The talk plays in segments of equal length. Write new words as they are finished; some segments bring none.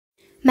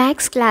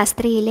Maths class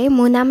 3-ലെ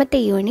മൂന്നാമത്തെ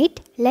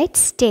unit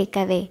let's take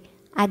away.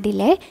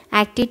 അതിലെ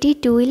activity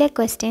 2-ലെ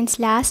questions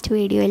last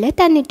വീഡിയോയിൽ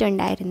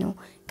തന്നിട്ടുണ്ടായിരുന്നു.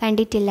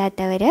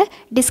 കണ്ടിട്ടില്ലാത്തവർ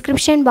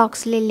ഡിസ്ക്രിപ്ഷൻ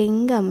ബോക്സിൽ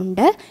ലിങ്ക്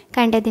ഉണ്ട്.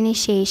 കണ്ടതിന്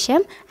ശേഷം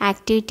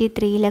ആക്ടിവിറ്റി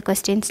 3-ലെ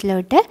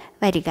ക്വസ്റ്റ്യൻസിലോട്ട്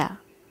വരിക.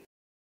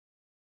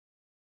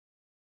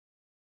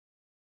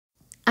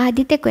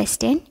 ആദ്യത്തെ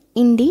question,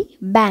 in the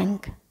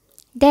bank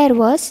there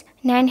was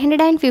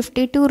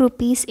 952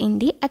 rupees in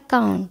the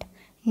account.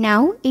 Now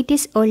it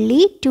is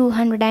only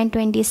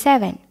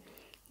 227.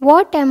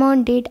 What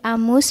amount did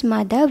Ammu's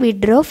mother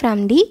withdraw from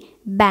the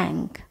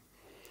bank?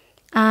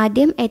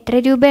 ആദ്യം എത്ര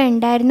രൂപ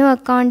ഉണ്ടായിരുന്നു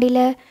അക്കൗണ്ടിൽ?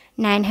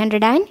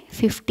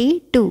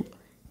 952.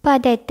 അപ്പോൾ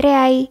അത്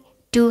എത്രയായി?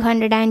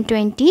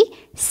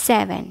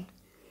 227.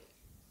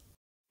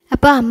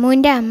 അപ്പോൾ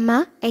അമ്മുവിൻ്റെ അമ്മ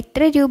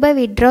എത്ര രൂപ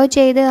വിഡ്രോ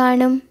ചെയ്ത്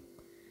കാണും?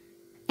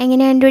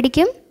 എങ്ങനെ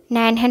കണ്ടുപിടിക്കും?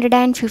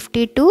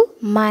 952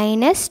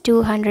 മൈനസ്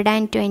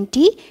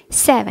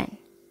 227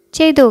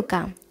 ചെയ്ത്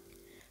നോക്കാം.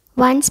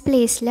 വൺസ്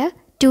പ്ലേസിൽ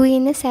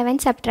 2-ന്ന് 7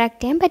 സബ്ട്രാക്ട്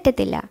ചെയ്യാൻ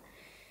പറ്റത്തില്ല.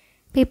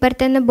 അപ്പോൾ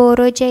ഇപ്പുറത്തുനിന്ന്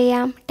ബോറോ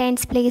ചെയ്യാം.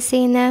 ടെൻസ്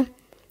പ്ലേസിൽ നിന്ന്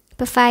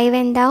ഇപ്പോൾ 5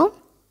 എന്താവും?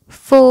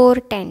 4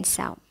 tens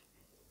ആവും.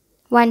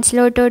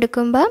 വൺസിലോട്ട്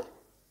കൊടുക്കുമ്പോൾ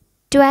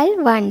 12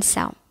 ones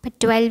ആവും. അപ്പോൾ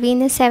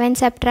 12-ന്ന് 7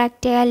 സബ്ട്രാക്ട്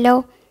ചെയ്യാമല്ലോ,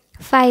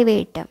 5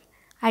 കിട്ടും.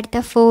 അടുത്ത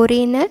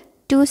 4-ന്ന്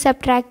 2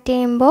 സബ്ട്രാക്ട്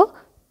ചെയ്യുമ്പോൾ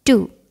 2.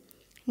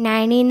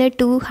 9-ന്ന്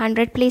 2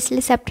 100 പ്ലേസിൽ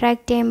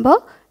സബ്ട്രാക്ട് ചെയ്യുമ്പോൾ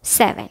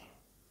 7.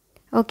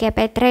 ഓക്കെ,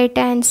 അപ്പോൾ എത്ര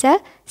കിട്ടും answer?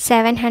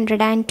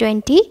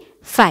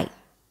 725.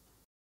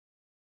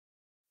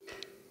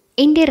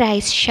 In the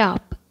rice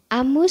shop,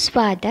 Ammu's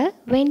father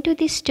went to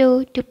the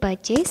store to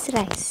purchase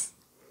rice.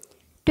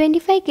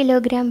 25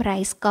 kilogram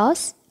rice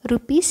costs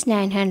rupees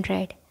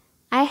 900.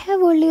 I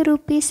have only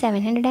rupees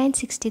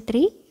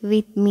 763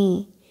 with me.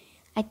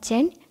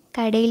 അച്ഛൻ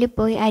കടയിൽ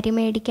പോയി അരി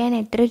മേടിക്കാൻ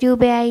എത്ര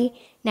രൂപയായി?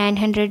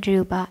 900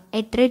 രൂപ.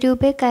 എത്ര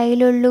രൂപ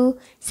കയ്യിലുള്ളൂ?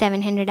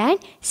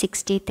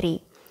 763.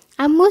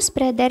 Ammu's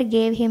brother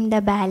gave him the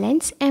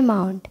balance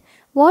amount.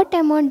 What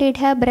amount did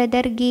her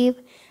brother give?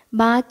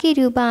 ബാക്കി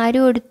രൂപ ആര്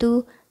കൊടുത്തു?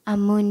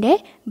 അമ്മുവിൻ്റെ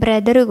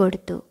ബ്രദർ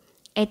കൊടുത്തു.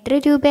 എത്ര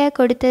രൂപയാണ്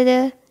കൊടുത്തത്?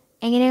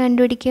 എങ്ങനെ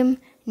കണ്ടുപിടിക്കും?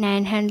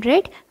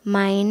 900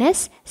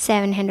 മൈനസ്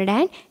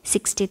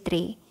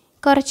 763.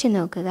 കുറച്ച്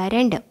നോക്കുക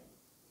രണ്ടും.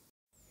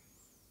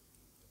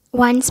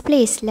 വൺസ്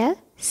പ്ലേസിൽ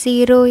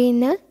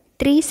 0-ന്ന്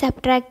 3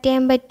 സബ്ട്രാക്ട്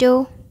ചെയ്യാൻ പറ്റുമോ?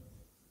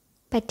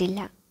 പറ്റില്ല.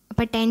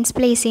 അപ്പോൾ ടെൻസ്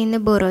പ്ലേസിൽ നിന്ന്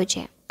ബോറോ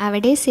ചെയ്യാം.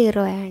 അവിടെ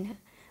 0 ആണ്.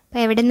 അപ്പോൾ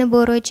എവിടെ നിന്ന്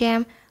ബോറോ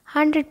ചെയ്യാം?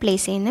 100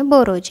 പ്ലേസിൽ നിന്ന്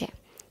ബോറോ ചെയ്യാം.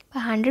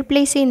 അപ്പോൾ 100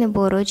 പ്ലേസിൽ നിന്ന്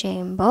ബോറോ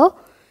ചെയ്യുമ്പോൾ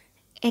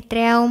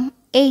എത്രയാവും?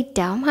 8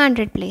 ആവും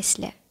 100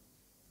 പ്ലേസിൽ.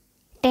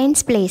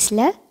 ടെൻസ് പ്ലേസിൽ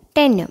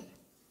 10ഉം.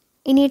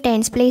 ഇനി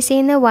ടെൻസ് പ്ലേസിൽ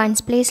നിന്ന്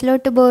വൺസ്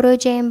പ്ലേസിലോട്ട് ബോറോ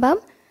ചെയ്യുമ്പം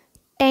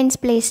ടെൻസ്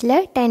പ്ലേസിൽ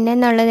 10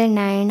 എന്നുള്ളത്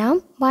 9 ആവും.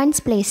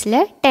 വൺസ് പ്ലേസിൽ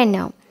 10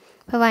 ആവും.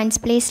 അപ്പോൾ വൺസ്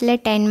പ്ലേസിൽ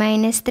 10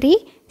 മൈനസ് 3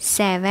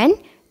 7.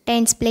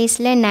 ടെൻസ്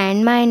പ്ലേസിൽ 9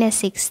 മൈനസ്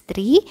 6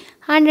 3.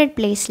 100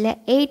 പ്ലേസിൽ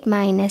 8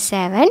 മൈനസ്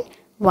 7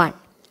 1.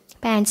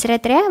 അപ്പോൾ ആൻസർ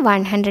എത്രയാണ്?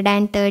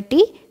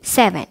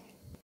 137.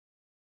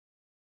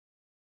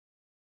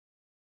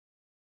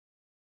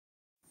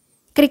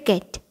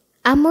 Cricket.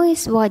 Ammu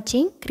is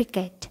watching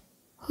cricket.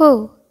 Oh,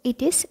 it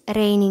is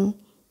raining.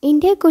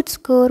 India could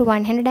score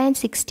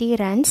 160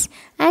 runs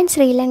and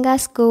Sri Lanka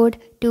scored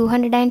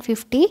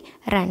 250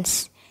 runs.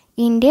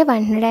 India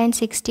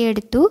 160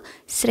 എടുത്തു,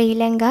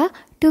 ശ്രീലങ്ക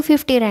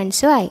 250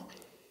 റൺസും ആയി.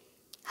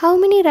 How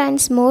many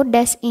runs more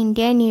does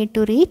India need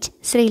to reach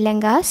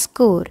Sri Lanka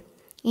score?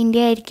 India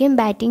ആയിരിക്കും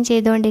batting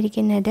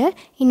ചെയ്തുകൊണ്ടിരിക്കുന്നത്.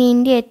 ഇനി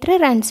India എത്ര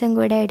റൺസും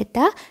കൂടെ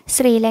എടുത്താൽ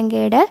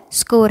ശ്രീലങ്കയുടെ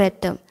സ്കോർ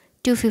എത്തും?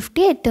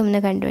 250 എത്തും എന്ന്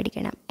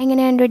കണ്ടുപിടിക്കണം.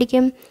 എങ്ങനെ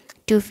കണ്ടുപിടിക്കും?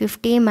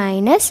 250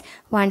 മൈനസ്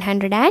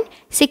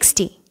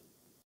 160.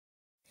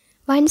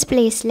 വൺസ്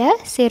പ്ലേസിൽ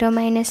 0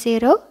 മൈനസ്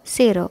 0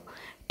 0.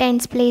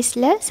 ടെൻസ്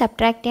പ്ലേസിൽ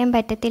സബ്ട്രാക്ട് ചെയ്യാൻ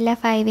പറ്റത്തില്ല.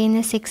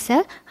 5-ന്ന് 6.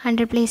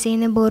 100 പ്ലേസിൽ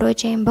നിന്ന് ബോറോ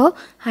ചെയ്യുമ്പോൾ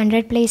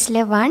 100 പ്ലേസിൽ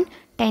 1.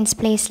 ടെൻസ്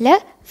പ്ലേസിൽ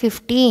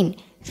 15.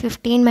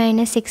 15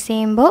 മൈനസ് 6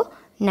 ചെയ്യുമ്പോൾ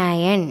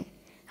 9.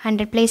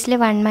 100 പ്ലേസിൽ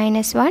 1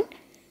 മൈനസ് 1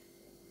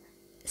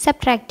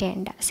 സബ്ട്രാക്ട്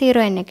ചെയ്യണ്ട, 0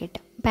 തന്നെ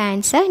കിട്ടും. അപ്പോൾ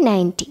answer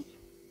 90.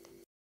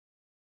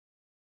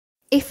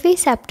 If we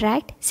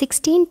subtract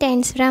 16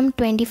 tens from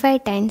 25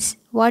 tens,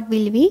 what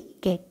will we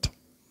get?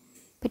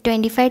 ഇപ്പോൾ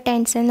 25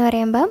 tens എന്ന്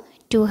പറയുമ്പം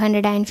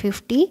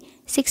 250.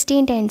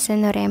 16 tens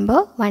എന്ന്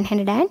പറയുമ്പോൾ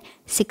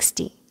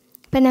 160.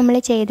 ഇപ്പം നമ്മൾ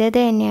ചെയ്തത്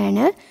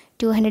തന്നെയാണ്.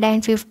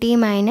 250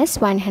 മൈനസ്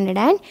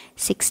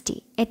 160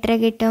 എത്ര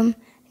കിട്ടും?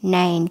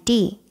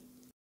 90.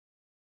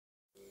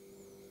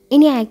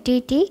 ഇനി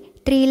ആക്ടിവിറ്റി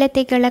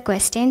 3-ലേക്കുള്ള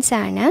ക്വസ്റ്റ്യൻസ്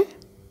ആണ്.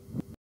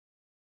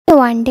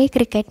 One-day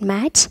cricket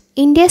match,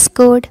 India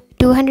scored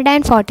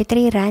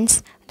 243 runs.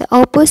 The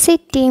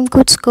opposite team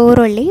could score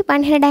only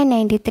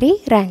 193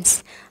 runs.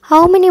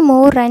 How many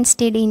more runs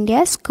did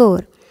India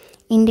score?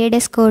 ഇന്ത്യയുടെ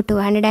സ്കോർ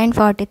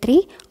 243,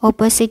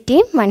 ഓപ്പോസിറ്റ്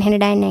ടീം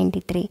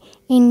 193.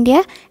 ഇന്ത്യ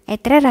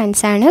എത്ര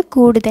റൺസാണ്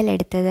കൂടുതൽ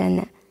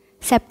എടുത്തതെന്ന്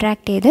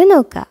സബ്ട്രാക്ട് ചെയ്ത്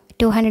നോക്കുക.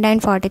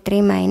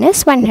 243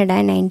 minus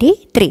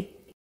 193.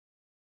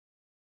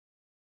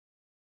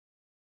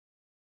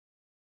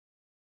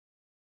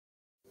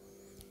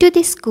 To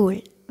the school.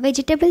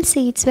 vegetable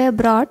seeds were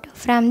brought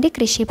from the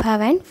Krishi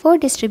Bhavan for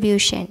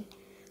distribution.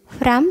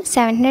 From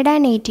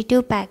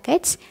 782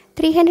 packets,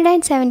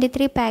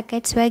 373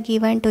 packets were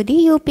given to the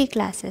UP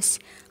classes.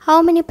 How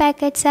many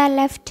packets are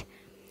left?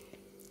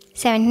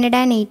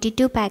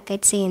 782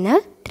 packets in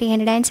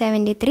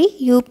 373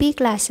 UP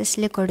classes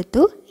le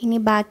koduthu. Ini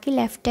baaki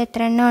left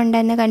etranna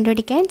undannu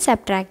kandupidikkan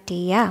subtract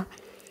cheya.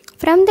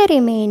 From the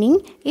remaining,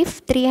 if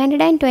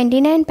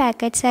 329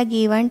 packets are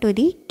given to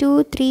the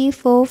 2, 3,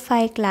 4,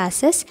 5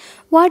 classes,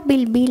 what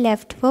will be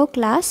left for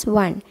class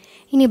 1?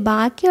 Ini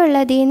baaki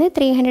ulladinu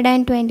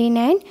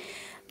 329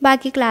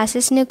 baaki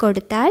classes nu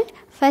koduthal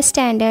first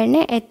standard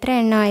ne etra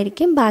ennam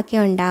irikkum baaki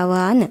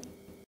undavanu.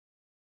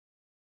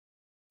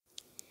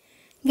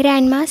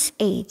 Grandma's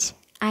age.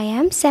 I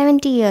am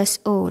 70 years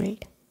old.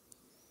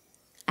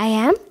 I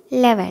am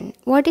 11.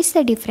 What is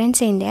the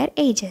difference in their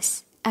ages?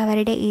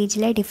 അവരുടെ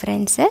ഏജിലെ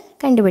difference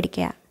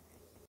കണ്ടുപിടിക്കുക.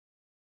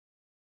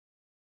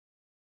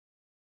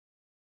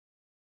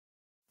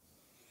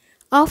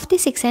 Of the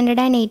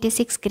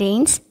 686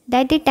 grains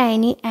that the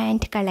tiny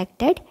ant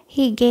collected,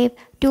 he gave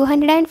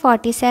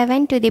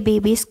 247 to the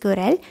baby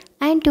squirrel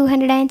and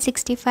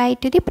 265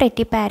 to the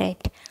pretty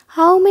parrot.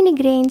 How many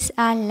grains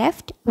are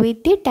left with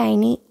the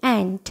tiny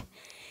ant?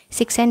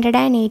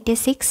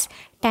 686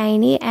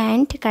 tiny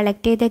ant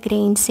collected the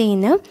grains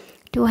in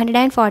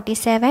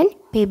 247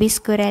 baby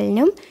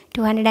squirrelനും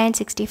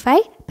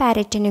 265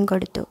 പാരറ്റിനും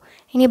കൊടുത്തു.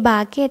 ഇനി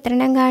ബാക്കി എത്ര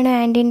എണ്ണം കാണും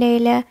ആൻറ്റിൻ്റെ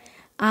കയ്യിൽ?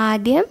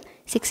 ആദ്യം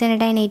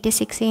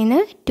 686 നിന്ന്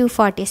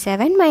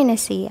 247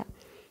 minus ചെയ്യുക.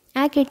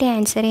 ആ കിട്ടിയ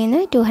ആൻസറിൽ നിന്ന്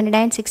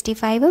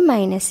 265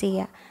 മൈനസ്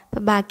ചെയ്യുക.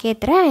 അപ്പോൾ ബാക്കി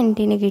എത്ര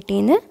ആൻറ്റിന്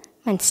കിട്ടിയെന്ന്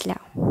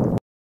മനസ്സിലാവും.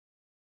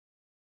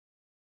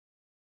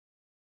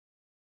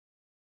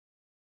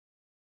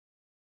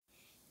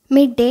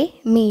 Midday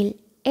meal.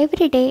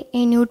 Every day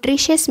a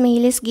nutritious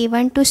meal is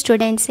given to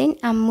students in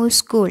Ammu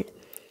school.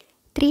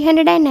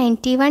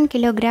 391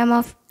 kg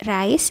of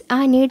rice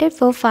are needed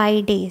for 5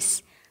 days.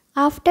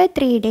 After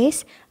 3 days,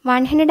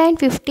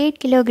 158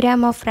 kg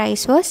of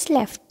rice was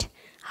left.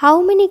 How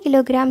many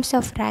kilograms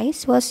of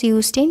rice was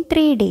used in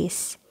 3 days?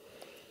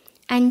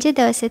 5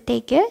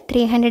 ദിവസത്തേക്ക്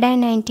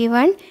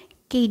 391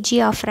 kg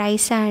of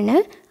rice ആണ്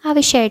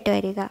ആവശ്യമായിട്ട്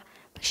വരിക.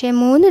 പക്ഷേ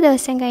 3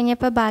 ദിവസം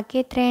കഴിഞ്ഞപ്പോൾ ബാക്കി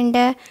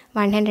എത്രയുണ്ട്?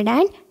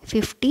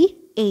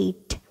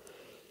 158.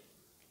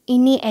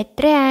 ഇനി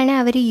എത്രയാണ്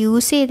അവർ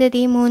യൂസ് ചെയ്തത്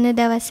ഈ 3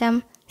 ദിവസം?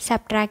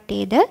 സബ്ട്രാക്ട്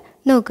ചെയ്ത്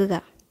നോക്കുക.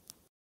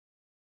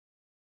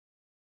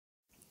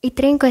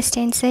 ഇത്രയും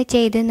ക്വസ്റ്റ്യൻസ്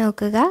ചെയ്ത്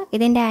നോക്കുക.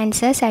 ഇതിൻ്റെ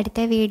ആൻസേഴ്സ് അടുത്ത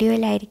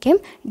വീഡിയോയിലായിരിക്കും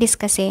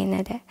ഡിസ്കസ്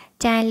ചെയ്യുന്നത്.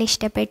 ചാനൽ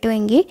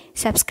ഇഷ്ടപ്പെട്ടുവെങ്കിൽ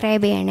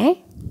സബ്സ്ക്രൈബ് ചെയ്യണേ.